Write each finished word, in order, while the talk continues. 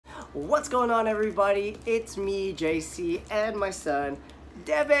What's going on, everybody? It's me, JC, and my son,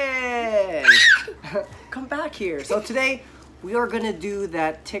 Devin. Come back here. So today we are gonna do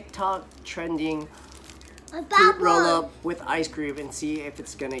that TikTok trending fruit roll up with ice cream and see if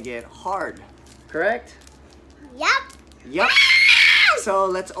it's gonna get hard. Correct? Yep. So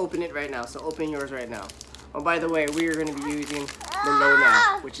let's open it right now. So open yours right now. Oh, by the way, we are gonna be using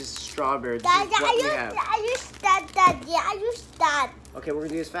Melona, which is strawberry. This is what we have. I used that. Okay, we're gonna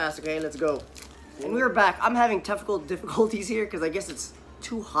do this fast, okay? Let's go. And we're back. I'm having technical difficulties here because I guess it's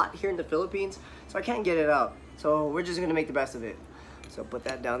too hot here in the Philippines, so I can't get it out. So we're just gonna make the best of it. So put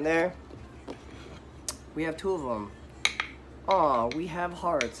that down there. We have two of them. Aw, we have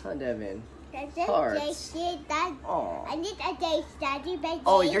hearts, huh, Devin? Hearts. Aw. I need a taste, Daddy, baby.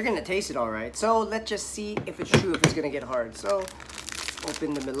 Oh, you're gonna taste it, all right. So let's just see if it's true, if it's gonna get hard. So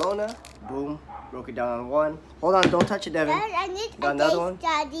open the Melona. Boom. Broke it down on one. Hold on, don't touch it, Devin. Dad, I need Got a another taste, one?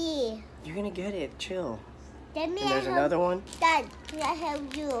 Daddy. You're gonna get it. Chill. Then And there's another one. Dad, can I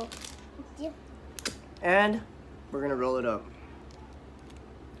help you? And we're gonna roll it up.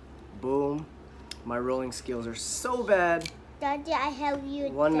 Boom. My rolling skills are so bad. Daddy, I help you.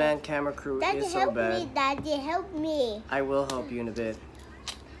 One man camera crew Daddy, is so help bad. me, Daddy, help me. I will help you in a bit.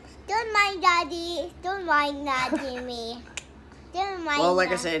 Don't mind, Daddy. Don't mind, Daddy, me. Don't mind. Well,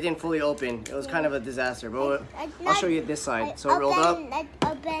 like I said, it didn't fully open. It was kind of a disaster, but I'll show you this side. So rolled up.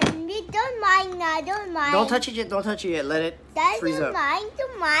 Open. Me, don't mind now. Don't mind. Don't touch it yet. Don't touch it yet. Let it Daddy, freeze don't up. mind.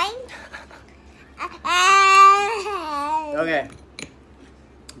 Don't mind. Okay.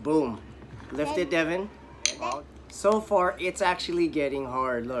 Boom. Lift it, Devin. So far, it's actually getting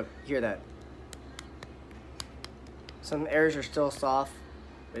hard. Look, hear that. Some areas are still soft,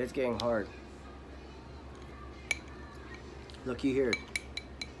 but it's getting hard. Look, you hear it.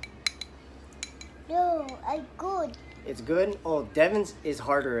 No, I'm good. It's good? Oh, Devin's is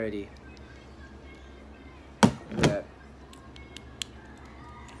hard already. Look at that.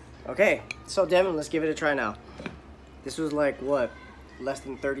 Okay, so Devin, let's give it a try now. This was like, what? Less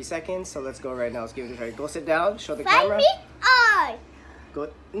than 30 seconds, so let's go right now. Let's give it a try. Go sit down, show the camera. 5 minutes.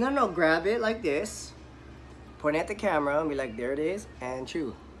 Go. No, grab it like this. Point at the camera and be like, there it is, and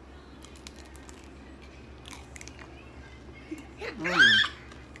chew.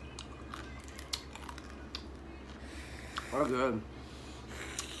 That's good.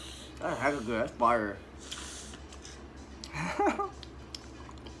 That's heck of good. That's fire.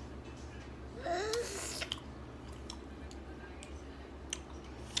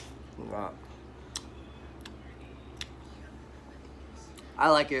 Wow. I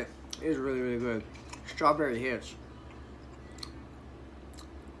like it. It's really, really good. Strawberry hits.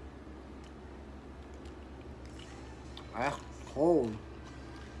 Ah, cold.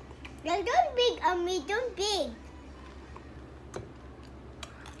 No, don't big on me. Don't big.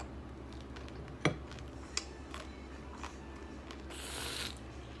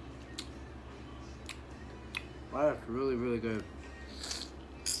 Wow, that's really, really good.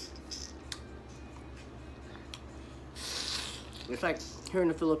 It's like, here in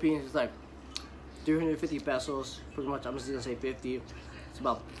the Philippines, it's like 350 pesos. Pretty much, I'm just gonna say 50. It's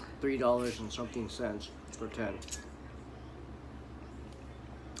about $3 and something cents for 10.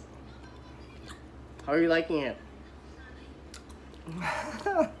 How are you liking it?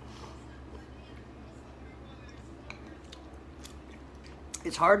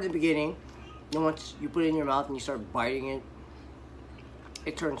 It's hard in the beginning. Then once you put it in your mouth and you start biting it,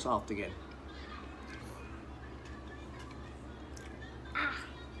 it turns soft again.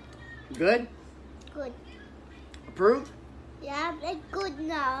 Good? Good. Approved? Yeah, it's good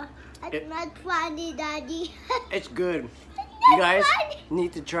now. It's not funny, Daddy. It's good. It's You not guys funny.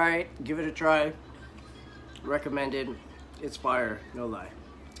 need to try it. Give it a try. Recommended. It's fire. No lie.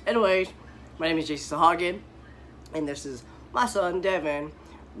 Anyways, my name is Jason Sahagan, and this is my son, Devin.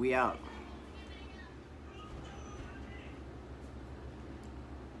 We out.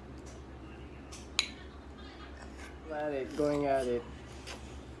 At it. Going at it.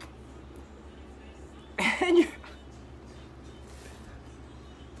 And you're...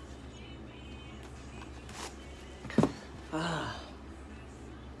 Ah.